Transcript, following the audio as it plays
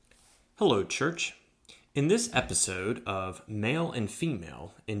Hello, church. In this episode of Male and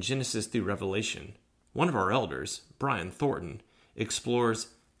Female in Genesis through Revelation, one of our elders, Brian Thornton, explores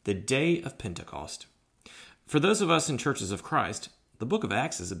the day of Pentecost. For those of us in Churches of Christ, the book of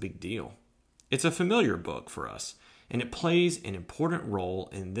Acts is a big deal. It's a familiar book for us, and it plays an important role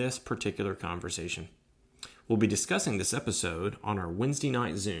in this particular conversation. We'll be discussing this episode on our Wednesday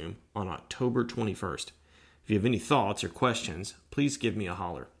night Zoom on October 21st. If you have any thoughts or questions, please give me a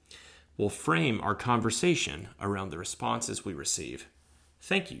holler. We'll frame our conversation around the responses we receive.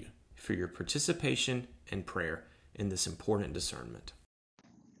 Thank you for your participation and prayer in this important discernment.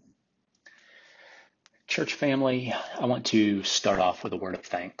 Church family, I want to start off with a word of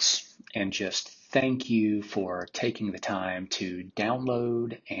thanks and just thank you for taking the time to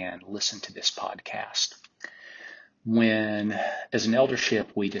download and listen to this podcast. When, as an eldership,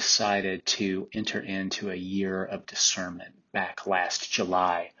 we decided to enter into a year of discernment back last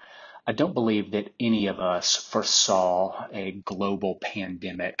July, I don't believe that any of us foresaw a global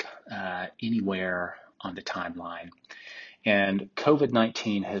pandemic anywhere on the timeline. And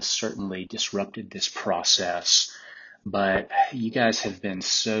COVID-19 has certainly disrupted this process, but you guys have been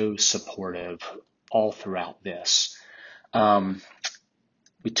so supportive all throughout this.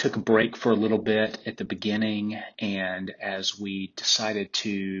 We took a break for a little bit at the beginning, and as we decided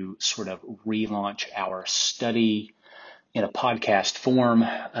to sort of relaunch our study in a podcast form,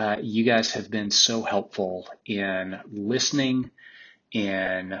 you guys have been so helpful in listening,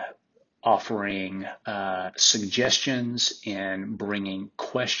 in offering suggestions, in bringing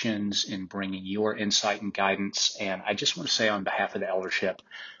questions, in bringing your insight and guidance. And I just want to say on behalf of the eldership,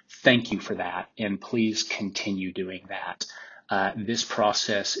 thank you for that, and please continue doing that. This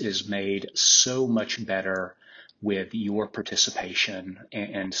process is made so much better with your participation,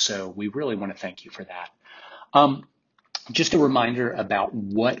 and so we really want to thank you for that. Just a reminder about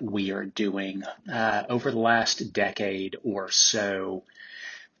what we are doing. Over the last decade or so,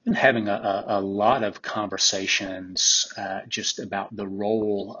 we've been having a lot of conversations just about the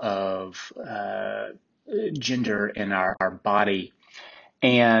role of gender in our body.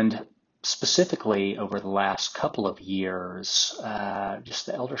 And specifically over the last couple of years, just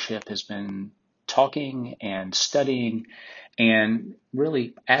the eldership has been talking and studying and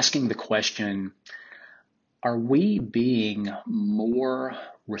really asking the question, are we being more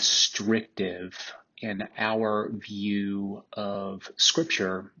restrictive in our view of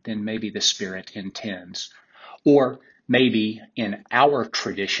Scripture than maybe the Spirit intends? Or maybe in our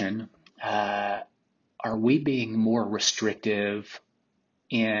tradition, are we being more restrictive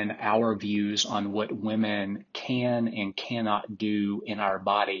in our views on what women can and cannot do in our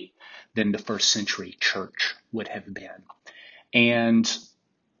body than the first century church would have been? And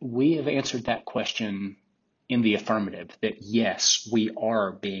we have answered that question in the affirmative, that yes, we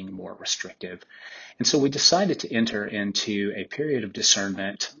are being more restrictive. And so we decided to enter into a period of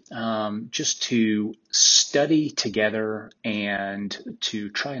discernment just to study together and to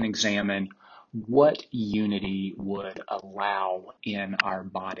try and examine what unity would allow in our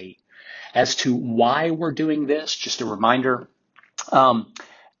body. As to why we're doing this, just a reminder,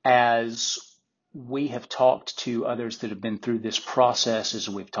 as we have talked to others that have been through this process, as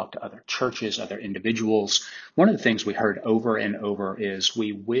we've talked to other churches, other individuals, one of the things we heard over and over is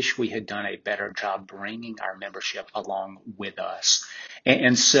we wish we had done a better job bringing our membership along with us.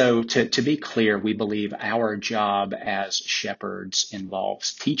 And so to be clear, we believe our job as shepherds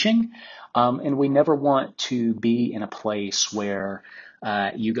involves teaching, and we never want to be in a place where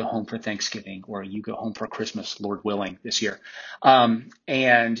you go home for Thanksgiving or you go home for Christmas, Lord willing, this year.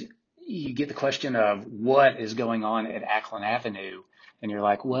 And you get the question of what is going on at Ackland Avenue, and you're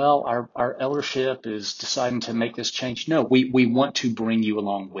like, well, our eldership is deciding to make this change. No, we want to bring you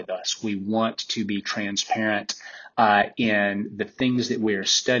along with us. We want to be transparent in the things that we are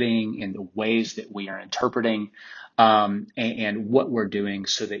studying, in the ways that we are interpreting, and what we're doing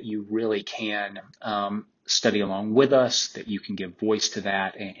so that you really can study along with us, that you can give voice to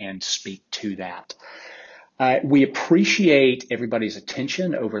that and speak to that. We appreciate everybody's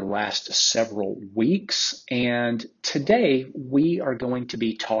attention over the last several weeks, and today we are going to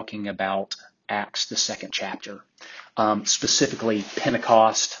be talking about Acts, the second chapter, specifically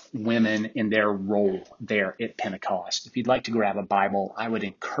Pentecost, women in their role there at Pentecost. If you'd like to grab a Bible, I would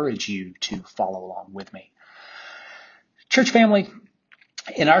encourage you to follow along with me. Church family,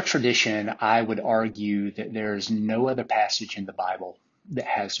 in our tradition, I would argue that there's no other passage in the Bible that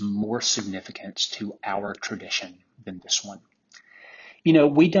has more significance to our tradition than this one. You know,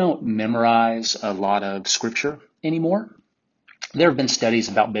 we don't memorize a lot of scripture anymore. There have been studies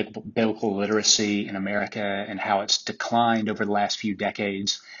about biblical literacy in America and how it's declined over the last few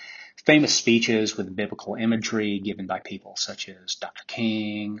decades. Famous speeches with biblical imagery given by people such as Dr.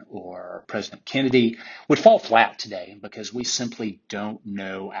 King or President Kennedy would fall flat today because we simply don't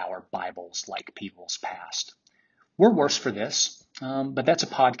know our Bibles like people's past. We're worse for this, but that's a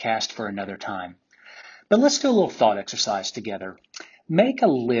podcast for another time. But let's do a little thought exercise together. Make a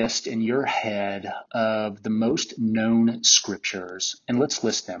list in your head of the most known scriptures, and let's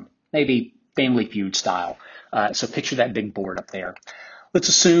list them, maybe Family Feud style. So picture that big board up there. Let's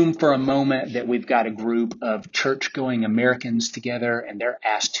assume for a moment that we've got a group of church-going Americans together, and they're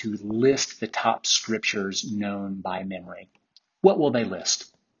asked to list the top scriptures known by memory. What will they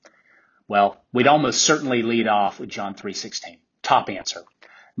list? Well, we'd almost certainly lead off with John 3:16. Top answer.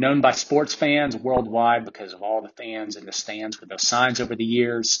 Known by sports fans worldwide because of all the fans in the stands with those signs over the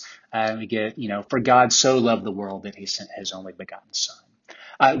years. We get, for God so loved the world that he sent his only begotten son.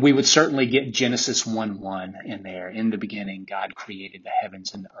 We would certainly get Genesis 1:1 in there. In the beginning, God created the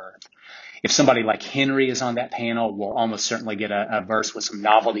heavens and the earth. If somebody like Henry is on that panel, we'll almost certainly get a verse with some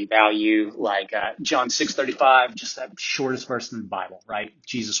novelty value, like John 6:35, just that shortest verse in the Bible, right?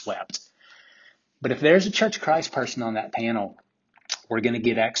 Jesus wept. But if there's a Church of Christ person on that panel, we're going to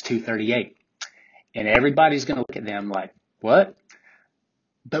get Acts 2:38. And everybody's going to look at them like, what?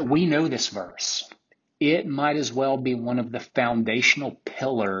 But we know this verse. It might as well be one of the foundational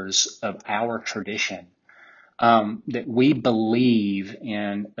pillars of our tradition, that we believe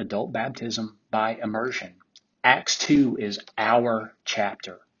in adult baptism by immersion. Acts 2 is our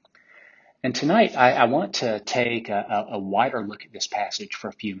chapter. And tonight, I want to take a wider look at this passage for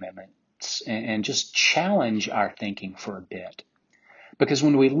a few minutes and just challenge our thinking for a bit. Because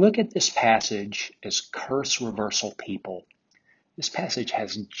when we look at this passage as curse reversal people, this passage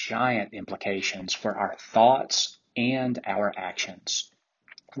has giant implications for our thoughts and our actions.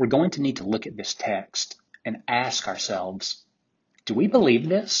 We're going to need to look at this text and ask ourselves, do we believe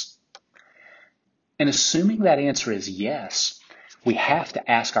this? And assuming that answer is yes, we have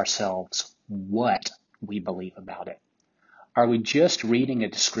to ask ourselves what we believe about it. Are we just reading a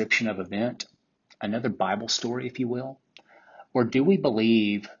description of an event, another Bible story, if you will? Or do we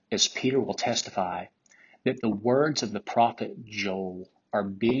believe, as Peter will testify, that the words of the prophet Joel are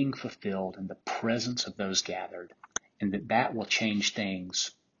being fulfilled in the presence of those gathered, and that will change things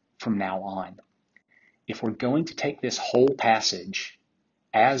from now on? If we're going to take this whole passage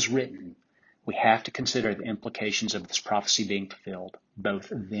as written, we have to consider the implications of this prophecy being fulfilled, both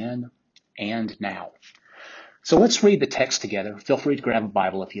then and now. So let's read the text together. Feel free to grab a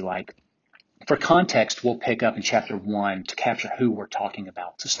Bible if you like. For context, we'll pick up in chapter 1 to capture who we're talking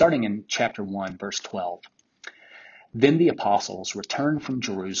about. So starting in chapter 1, verse 12. Then the apostles returned from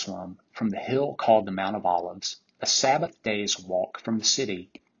Jerusalem, from the hill called the Mount of Olives, a Sabbath day's walk from the city.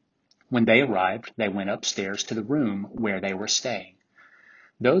 When they arrived, they went upstairs to the room where they were staying.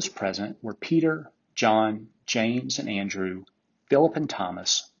 Those present were Peter, John, James and Andrew, Philip and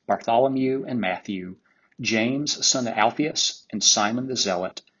Thomas, Bartholomew and Matthew, James, son of Alphaeus, and Simon the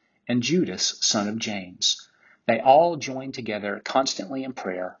Zealot, and Judas, son of James. They all joined together constantly in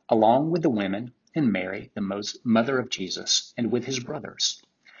prayer, along with the women and Mary, the mother of Jesus, and with his brothers.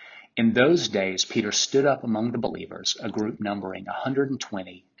 In those days, Peter stood up among the believers, a group numbering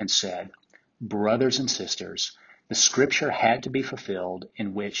 120, and said, "Brothers and sisters, the scripture had to be fulfilled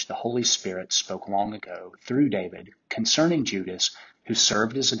in which the Holy Spirit spoke long ago through David concerning Judas, who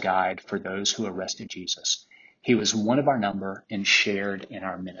served as a guide for those who arrested Jesus. He was one of our number and shared in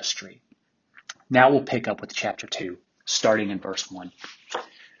our ministry." Now we'll pick up with chapter 2, starting in verse 1.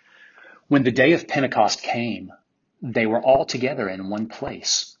 When the day of Pentecost came, they were all together in one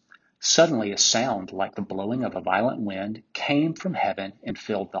place. Suddenly a sound like the blowing of a violent wind came from heaven and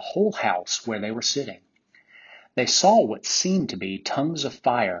filled the whole house where they were sitting. They saw what seemed to be tongues of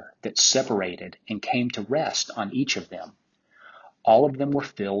fire that separated and came to rest on each of them. All of them were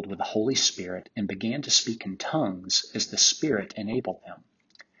filled with the Holy Spirit and began to speak in tongues as the Spirit enabled them.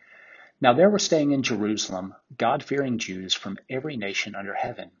 Now there were staying in Jerusalem God-fearing Jews from every nation under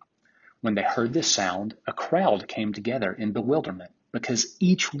heaven. When they heard this sound, a crowd came together in bewilderment, because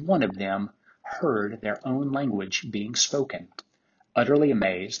each one of them heard their own language being spoken. Utterly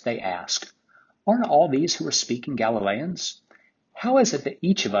amazed, they asked, "Aren't all these who are speaking Galileans? How is it that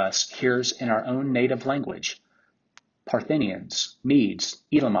each of us hears in our own native language? Parthians, Medes,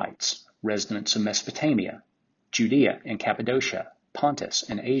 Elamites, residents of Mesopotamia, Judea and Cappadocia, Pontus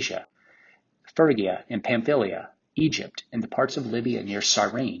and Asia, Phrygia and Pamphylia, Egypt and the parts of Libya near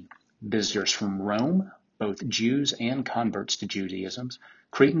Cyrene, visitors from Rome, both Jews and converts to Judaism,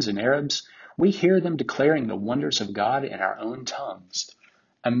 Cretans and Arabs, we hear them declaring the wonders of God in our own tongues."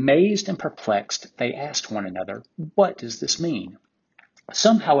 Amazed and perplexed, they asked one another, "What does this mean?"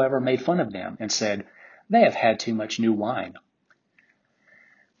 Some, however, made fun of them and said, "They have had too much new wine."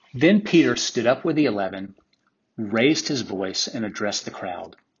 Then Peter stood up with the 11, raised his voice, and addressed the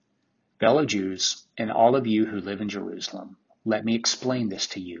crowd. "Fellow Jews, and all of you who live in Jerusalem, let me explain this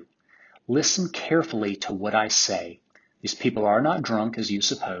to you. Listen carefully to what I say. These people are not drunk, as you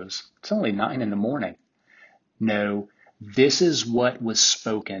suppose. It's only 9 a.m. No, this is what was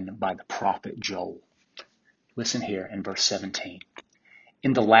spoken by the prophet Joel. Listen here in verse 17.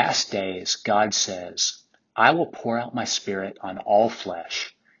 In the last days, God says, I will pour out my spirit on all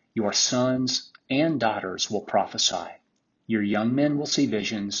flesh. Your sons and daughters will prophesy. Your young men will see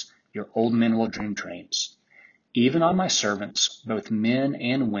visions. Your old men will dream dreams. Even on my servants, both men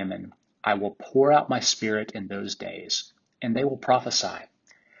and women, I will pour out my spirit in those days, and they will prophesy.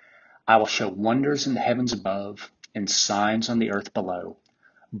 I will show wonders in the heavens above and signs on the earth below,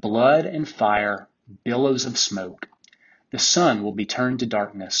 blood and fire, billows of smoke. The sun will be turned to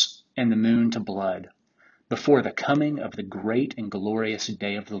darkness and the moon to blood before the coming of the great and glorious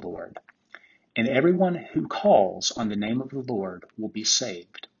day of the Lord. And everyone who calls on the name of the Lord will be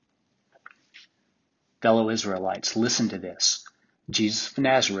saved. Fellow Israelites, listen to this. Jesus of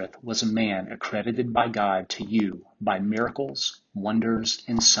Nazareth was a man accredited by God to you by miracles, wonders,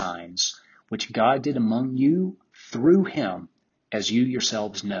 and signs, which God did among you through him, as you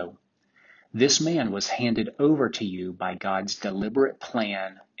yourselves know. This man was handed over to you by God's deliberate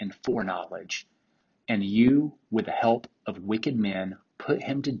plan and foreknowledge, and you, with the help of wicked men, put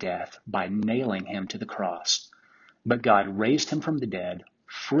him to death by nailing him to the cross. But God raised him from the dead,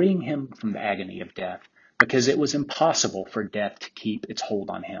 freeing him from the agony of death, because it was impossible for death to keep its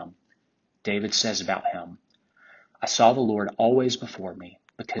hold on him. David says about him, I saw the Lord always before me,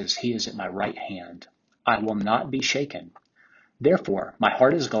 because he is at my right hand. I will not be shaken. Therefore, my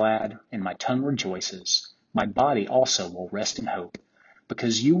heart is glad and my tongue rejoices. My body also will rest in hope,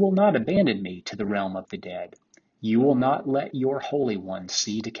 because you will not abandon me to the realm of the dead. You will not let your Holy One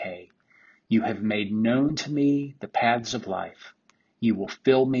see decay. You have made known to me the paths of life. You will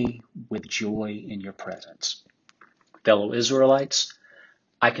fill me with joy in your presence. Fellow Israelites,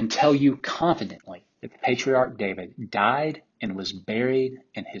 I can tell you confidently that the patriarch David died and was buried,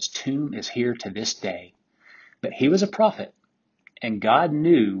 and his tomb is here to this day. But he was a prophet, and God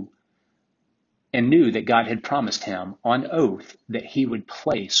knew that God had promised him on oath that he would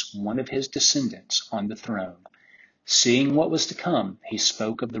place one of his descendants on the throne. Seeing what was to come, he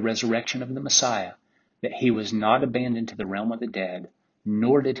spoke of the resurrection of the Messiah, that he was not abandoned to the realm of the dead,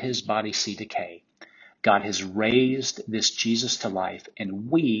 nor did his body see decay. God has raised this Jesus to life,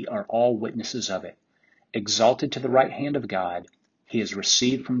 and we are all witnesses of it. Exalted to the right hand of God, he has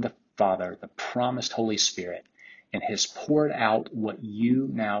received from the Father the promised Holy Spirit, and has poured out what you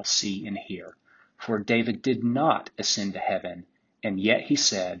now see and hear. For David did not ascend to heaven, and yet he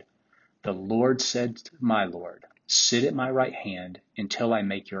said, The Lord said to my Lord, Sit at my right hand until I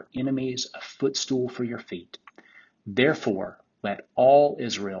make your enemies a footstool for your feet. Therefore, let all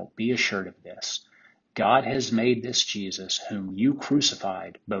Israel be assured of this. God has made this Jesus, whom you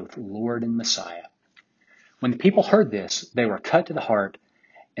crucified, both Lord and Messiah. When the people heard this, they were cut to the heart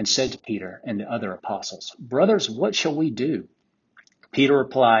and said to Peter and the other apostles, Brothers, what shall we do? Peter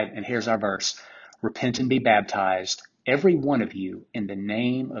replied, and here's our verse, Repent and be baptized, every one of you, in the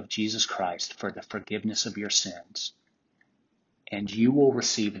name of Jesus Christ for the forgiveness of your sins, and you will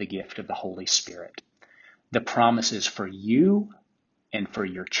receive the gift of the Holy Spirit. The promise is for you and for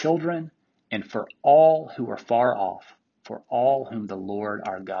your children and for all who are far off, for all whom the Lord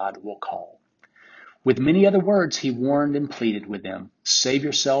our God will call. With many other words, he warned and pleaded with them, Save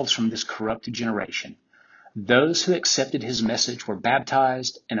yourselves from this corrupted generation. Those who accepted his message were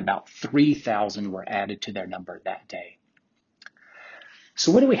baptized, and about 3,000 were added to their number that day.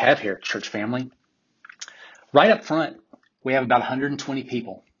 So what do we have here, church family? Right up front, we have about 120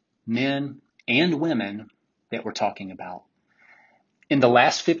 people, men and women, that we're talking about. In the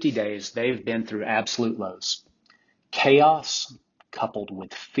last 50 days, they've been through absolute lows. Chaos, coupled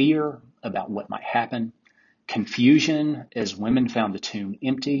with fear about what might happen, confusion as women found the tomb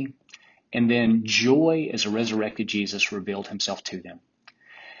empty, and then joy as a resurrected Jesus revealed himself to them.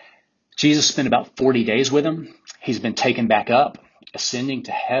 Jesus spent about 40 days with them. He's been taken back up, ascending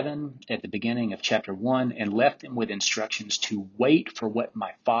to heaven at the beginning of chapter 1, and left them with instructions to wait for what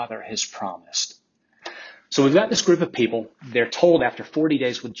my Father has promised. So we've got this group of people. They're told after 40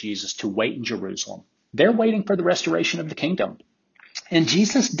 days with Jesus to wait in Jerusalem. They're waiting for the restoration of the kingdom. And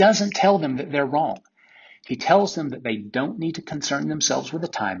Jesus doesn't tell them that they're wrong. He tells them that they don't need to concern themselves with the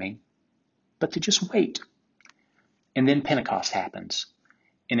timing, but to just wait. And then Pentecost happens.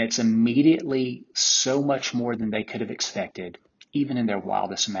 And it's immediately so much more than they could have expected. even in their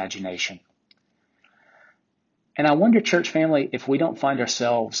wildest imagination. And I wonder, church family, if we don't find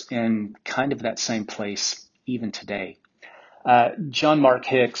ourselves in kind of that same place even today. John Mark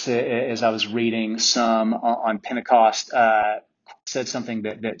Hicks, as I was reading some on Pentecost, said something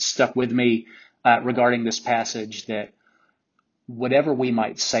that stuck with me regarding this passage, that whatever we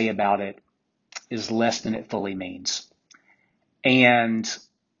might say about it is less than it fully means. And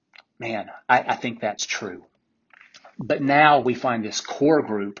man, I think that's true. But now we find this core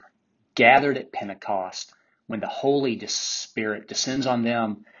group gathered at Pentecost when the Holy Spirit descends on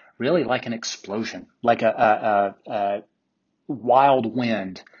them, really like an explosion, like a wild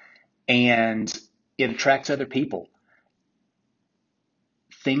wind, and it attracts other people.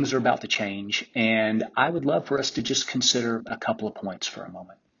 Things are about to change, and I would love for us to just consider a couple of points for a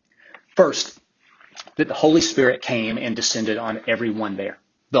moment. First, that the Holy Spirit came and descended on everyone there,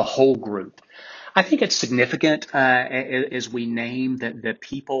 the whole group. I think it's significant as we name the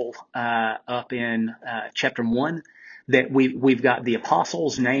people up in chapter 1, that we've got the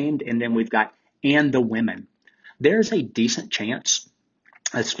apostles named, and then we've got and the women. There's a decent chance,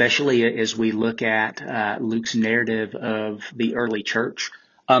 especially as we look at Luke's narrative of the early church.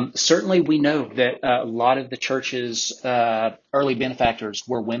 Certainly we know that a lot of the church's early benefactors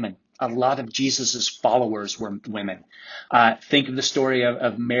were women. A lot of Jesus's followers were women. Think of the story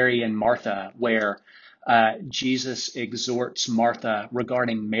of Mary and Martha, where Jesus exhorts Martha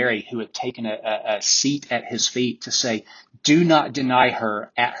regarding Mary, who had taken a seat at his feet, to say, "Do not deny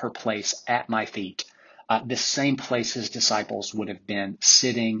her at her place at my feet." The same place his disciples would have been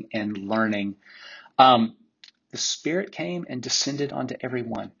sitting and learning. The Spirit came and descended onto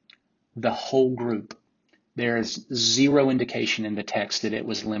everyone, the whole group. There is zero indication in the text that it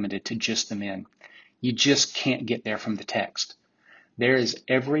was limited to just the men. You just can't get there from the text. There is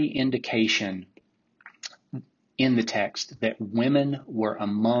every indication in the text that women were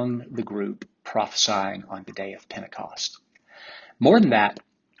among the group prophesying on the day of Pentecost. More than that,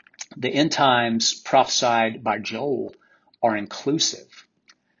 the end times prophesied by Joel are inclusive,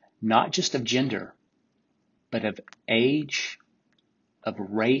 not just of gender, but of age, of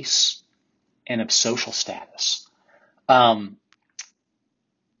race, and of social status.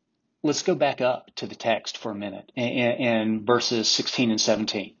 Let's go back up to the text for a minute in verses 16 and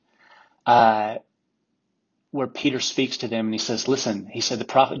 17, where Peter speaks to them and he says, listen, he said, the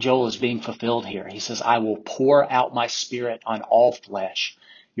prophet Joel is being fulfilled here. He says, I will pour out my Spirit on all flesh.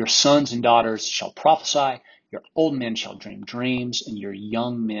 Your sons and daughters shall prophesy, your old men shall dream dreams, and your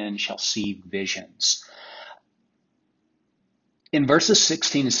young men shall see visions. In verses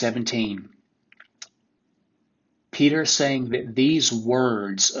 16 and 17, Peter is saying that these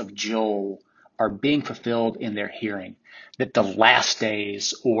words of Joel are being fulfilled in their hearing, that the last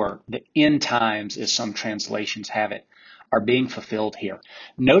days, or the end times, as some translations have it, are being fulfilled here.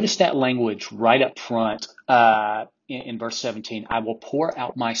 Notice that language right up front in verse 17, I will pour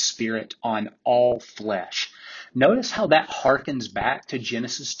out my Spirit on all flesh. Notice how that harkens back to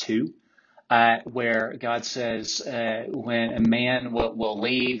Genesis 2. Where God says when a man will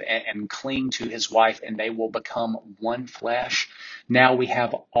leave and cling to his wife and they will become one flesh. Now we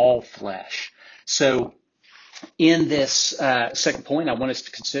have all flesh. So in this second point, I want us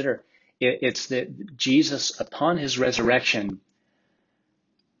to consider it's that Jesus, upon his resurrection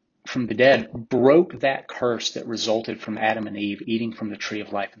from the dead, broke that curse that resulted from Adam and Eve eating from the tree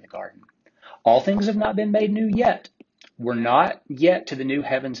of life in the garden. All things have not been made new yet. We're not yet to the new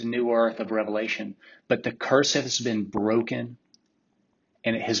heavens and new earth of Revelation, but the curse has been broken,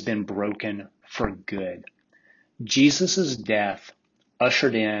 and it has been broken for good. Jesus' death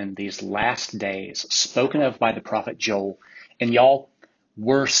ushered in these last days spoken of by the prophet Joel, and y'all,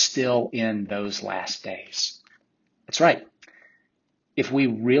 we're still in those last days. That's right. If we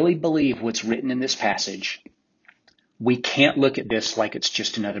really believe what's written in this passage, we can't look at this like it's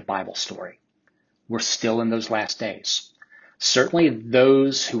just another Bible story. We're still in those last days. Certainly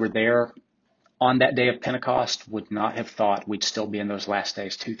those who were there on that day of Pentecost would not have thought we'd still be in those last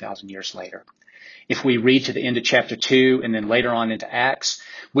days 2,000 years later. If we read to the end of chapter 2 and then later on into Acts,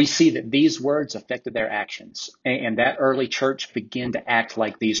 we see that these words affected their actions, and that early church began to act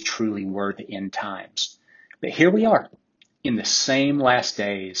like these truly were the end times. But here we are in the same last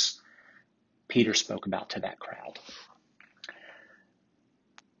days Peter spoke about to that crowd.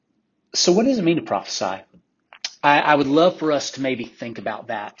 So what does it mean to prophesy? I would love for us to maybe think about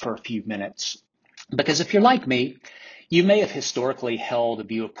that for a few minutes. Because if you're like me, you may have historically held a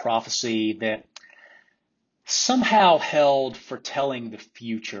view of prophecy that somehow held foretelling the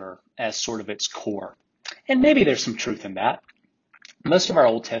future as sort of its core. And maybe there's some truth in that. Most of our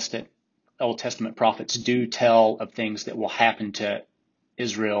Old Testament Old Testament prophets do tell of things that will happen to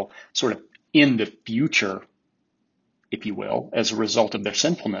Israel sort of in the future, if you will, as a result of their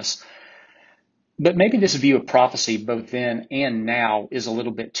sinfulness. But maybe this view of prophecy, both then and now, is a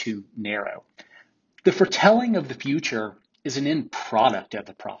little bit too narrow. The foretelling of the future is an end product of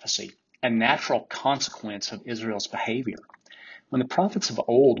the prophecy, a natural consequence of Israel's behavior. When the prophets of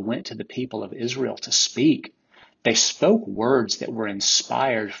old went to the people of Israel to speak, they spoke words that were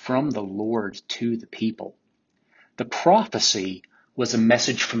inspired from the Lord to the people. The prophecy was a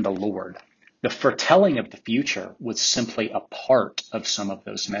message from the Lord. The foretelling of the future was simply a part of some of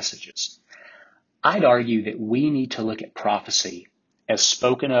those messages. I'd argue that we need to look at prophecy as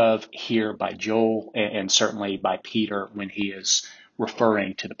spoken of here by Joel and certainly by Peter when he is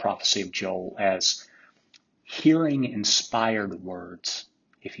referring to the prophecy of Joel as hearing inspired words,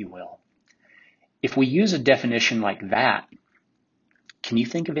 if you will. If we use a definition like that, can you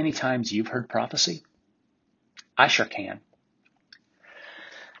think of any times you've heard prophecy? I sure can.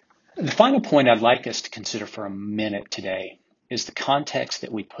 The final point I'd like us to consider for a minute today is the context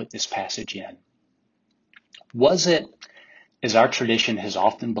that we put this passage in. Was it, as our tradition has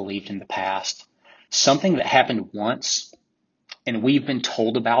often believed in the past, something that happened once and we've been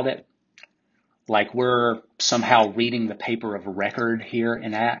told about it, like we're somehow reading the paper of record here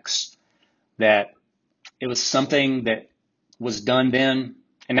in Acts, that it was something that was done then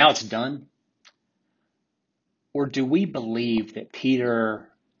and now it's done? Or do we believe that Peter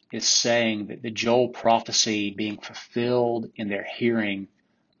is saying that the Joel prophecy being fulfilled in their hearing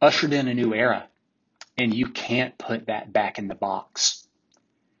ushered in a new era, and you can't put that back in the box?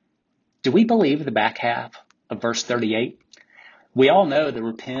 Do we believe the back half of verse 38? We all know the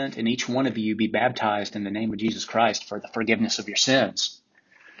repent and each one of you be baptized in the name of Jesus Christ for the forgiveness of your sins.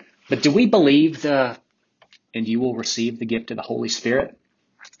 But do we believe and you will receive the gift of the Holy Spirit?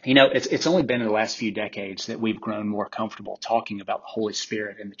 You know, it's only been in the last few decades that we've grown more comfortable talking about the Holy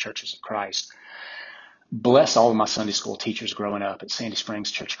Spirit in the churches of Christ. Bless all of my Sunday school teachers growing up at Sandy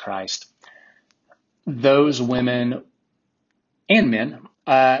Springs Church of Christ. Those women and men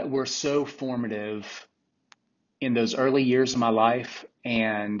were so formative in those early years of my life,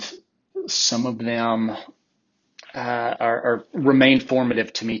 and some of them remain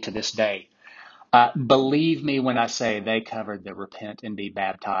formative to me to this day. Believe me when I say they covered the repent and be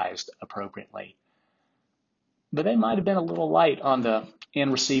baptized appropriately. But they might have been a little light on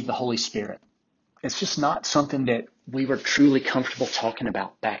and receive the Holy Spirit. It's just not something that we were truly comfortable talking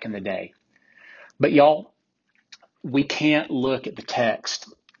about back in the day. But y'all, we can't look at the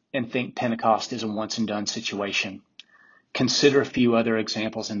text and think Pentecost is a once and done situation. Consider a few other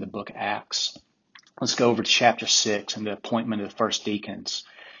examples in the book of Acts. Let's go over to chapter 6 and the appointment of the first deacons.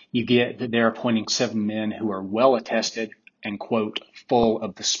 You get that they're appointing 7 men who are well attested and, quote, full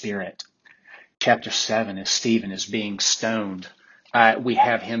of the Spirit. Chapter 7, as Stephen is being stoned, we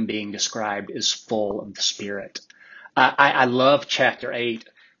have him being described as full of the Spirit. I love chapter 8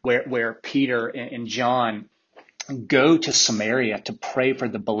 where Peter and John go to Samaria to pray for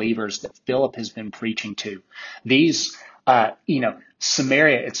the believers that Philip has been preaching to. These,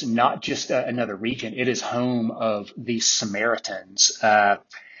 Samaria, it's not just another region. It is home of these Samaritans,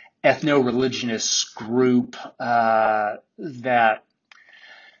 ethno-religionist group that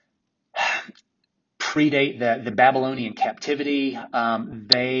predate the Babylonian captivity.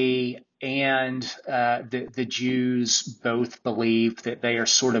 They and the Jews both believe that they are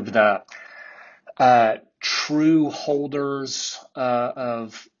sort of the true holders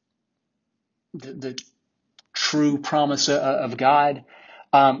of the true promise of God,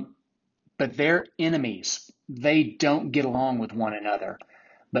 but they're enemies. They don't get along with one another.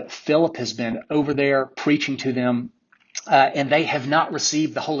 But Philip has been over there preaching to them, and they have not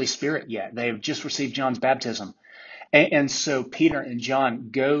received the Holy Spirit yet. They have just received John's baptism. And so Peter and John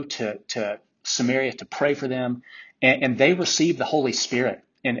go to Samaria to pray for them, and they receive the Holy Spirit,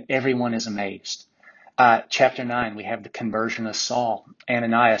 and everyone is amazed. Chapter 9, we have the conversion of Saul.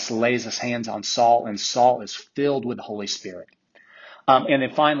 Ananias lays his hands on Saul, and Saul is filled with the Holy Spirit. And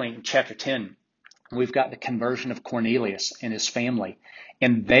then finally, in chapter 10, we've got the conversion of Cornelius and his family,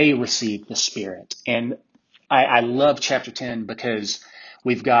 and they receive the Spirit. And I love chapter 10 because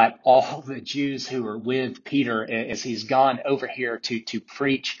we've got all the Jews who are with Peter as he's gone over here to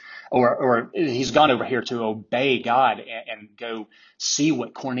preach, or he's gone over here to obey God and go see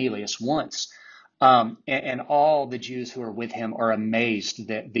what Cornelius wants. And all the Jews who are with him are amazed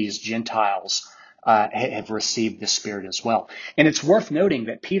that these Gentiles have received the Spirit as well. And it's worth noting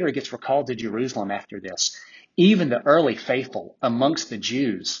that Peter gets recalled to Jerusalem after this. Even the early faithful amongst the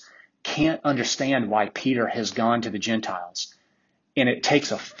Jews can't understand why Peter has gone to the Gentiles. And it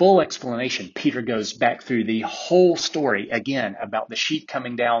takes a full explanation. Peter goes back through the whole story again about the sheep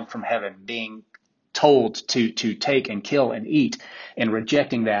coming down from heaven, being told to take and kill and eat, and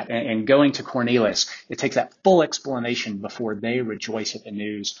rejecting that, and going to Cornelius. It takes that full explanation before they rejoice at the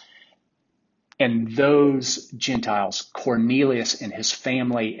news. And those Gentiles, Cornelius and his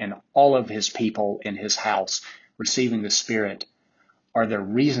family and all of his people in his house receiving the Spirit, are the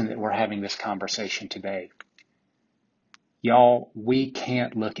reason that we're having this conversation today. Y'all, we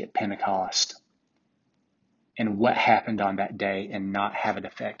can't look at Pentecost and what happened on that day and not have it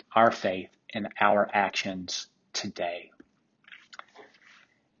affect our faith and our actions today.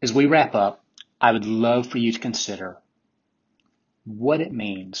 As we wrap up, I would love for you to consider what it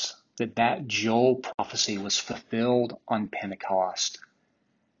means that Joel prophecy was fulfilled on Pentecost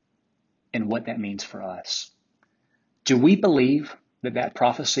and what that means for us. Do we believe that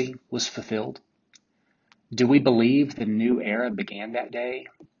prophecy was fulfilled? Do we believe the new era began that day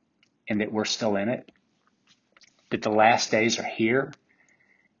and that we're still in it? That the last days are here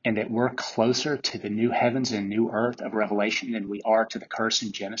and that we're closer to the new heavens and new earth of Revelation than we are to the curse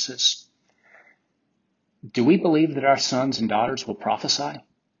in Genesis? Do we believe that our sons and daughters will prophesy?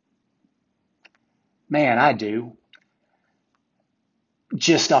 Man, I do.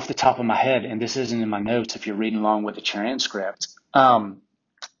 Just off the top of my head, and this isn't in my notes if you're reading along with the transcript, man,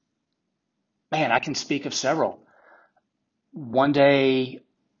 I can speak of several. One day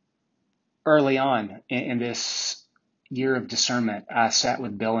early on in this year of discernment, I sat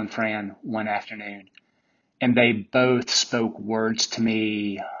with Bill and Fran one afternoon, and they both spoke words to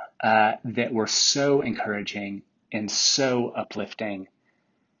me that were so encouraging and so uplifting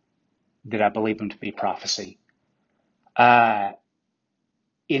that I believe them to be prophecy.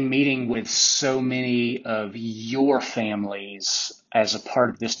 In meeting with so many of your families as a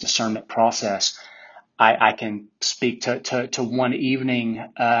part of this discernment process, I can speak to one evening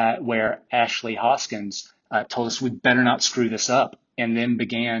where Ashley Hoskins told us we better not screw this up, and then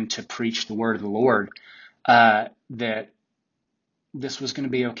began to preach the word of the Lord, that this was going to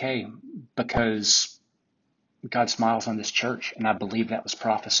be okay because God smiles on this church, and I believe that was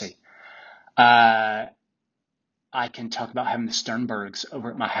prophecy. I can talk about having the Sternbergs over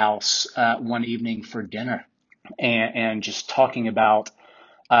at my house one evening for dinner, and just talking about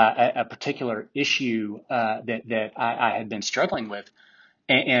a particular issue that I had been struggling with,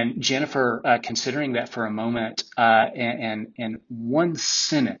 and Jennifer considering that for a moment, and one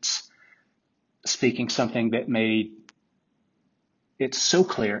sentence speaking something that made it so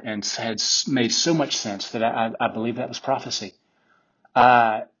clear and had made so much sense that I believe that was prophecy.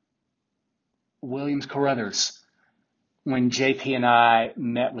 Williams Carruthers. When JP and I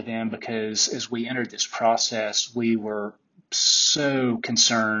met with them, because as we entered this process, we were so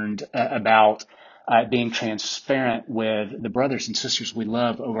concerned about being transparent with the brothers and sisters we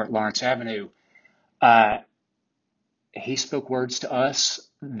love over at Lawrence Avenue. He spoke words to us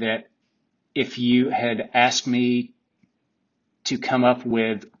that if you had asked me to come up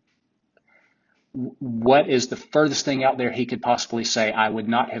with what is the furthest thing out there he could possibly say, I would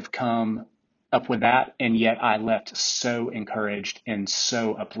not have come up with that, and yet I left so encouraged and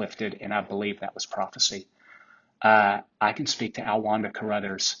so uplifted, and I believe that was prophecy. I can speak to Alwanda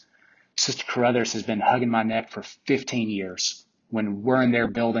Carruthers. Sister Carruthers has been hugging my neck for 15 years. When we're in their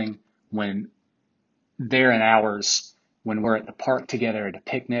building, when they're in ours, when we're at the park together at a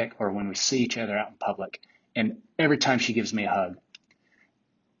picnic, or when we see each other out in public. And every time she gives me a hug,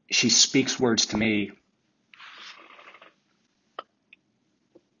 she speaks words to me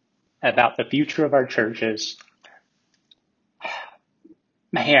about the future of our churches,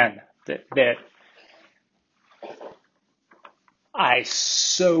 man, that I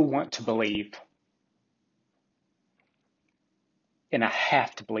so want to believe, and I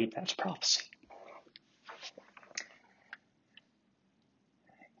have to believe that's prophecy.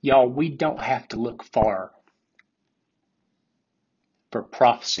 Y'all, we don't have to look far for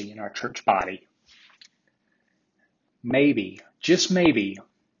prophecy in our church body. Maybe, just maybe,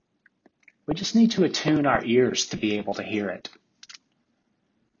 we just need to attune our ears to be able to hear it.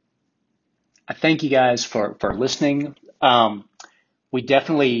 I thank you guys for listening. We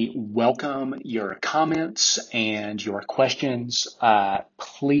definitely welcome your comments and your questions.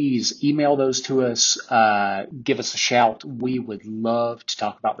 Please email those to us. Give us a shout. We would love to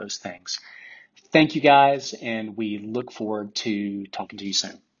talk about those things. Thank you guys, and we look forward to talking to you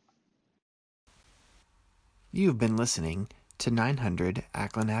soon. You've been listening to 900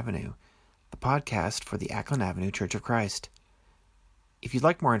 Acklen Avenue, the podcast for the Acklen Avenue Church of Christ. If you'd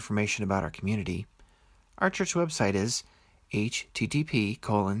like more information about our community, our church website is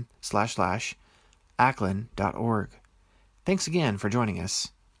http://acklen.org. Thanks again for joining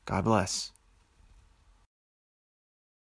us. God bless.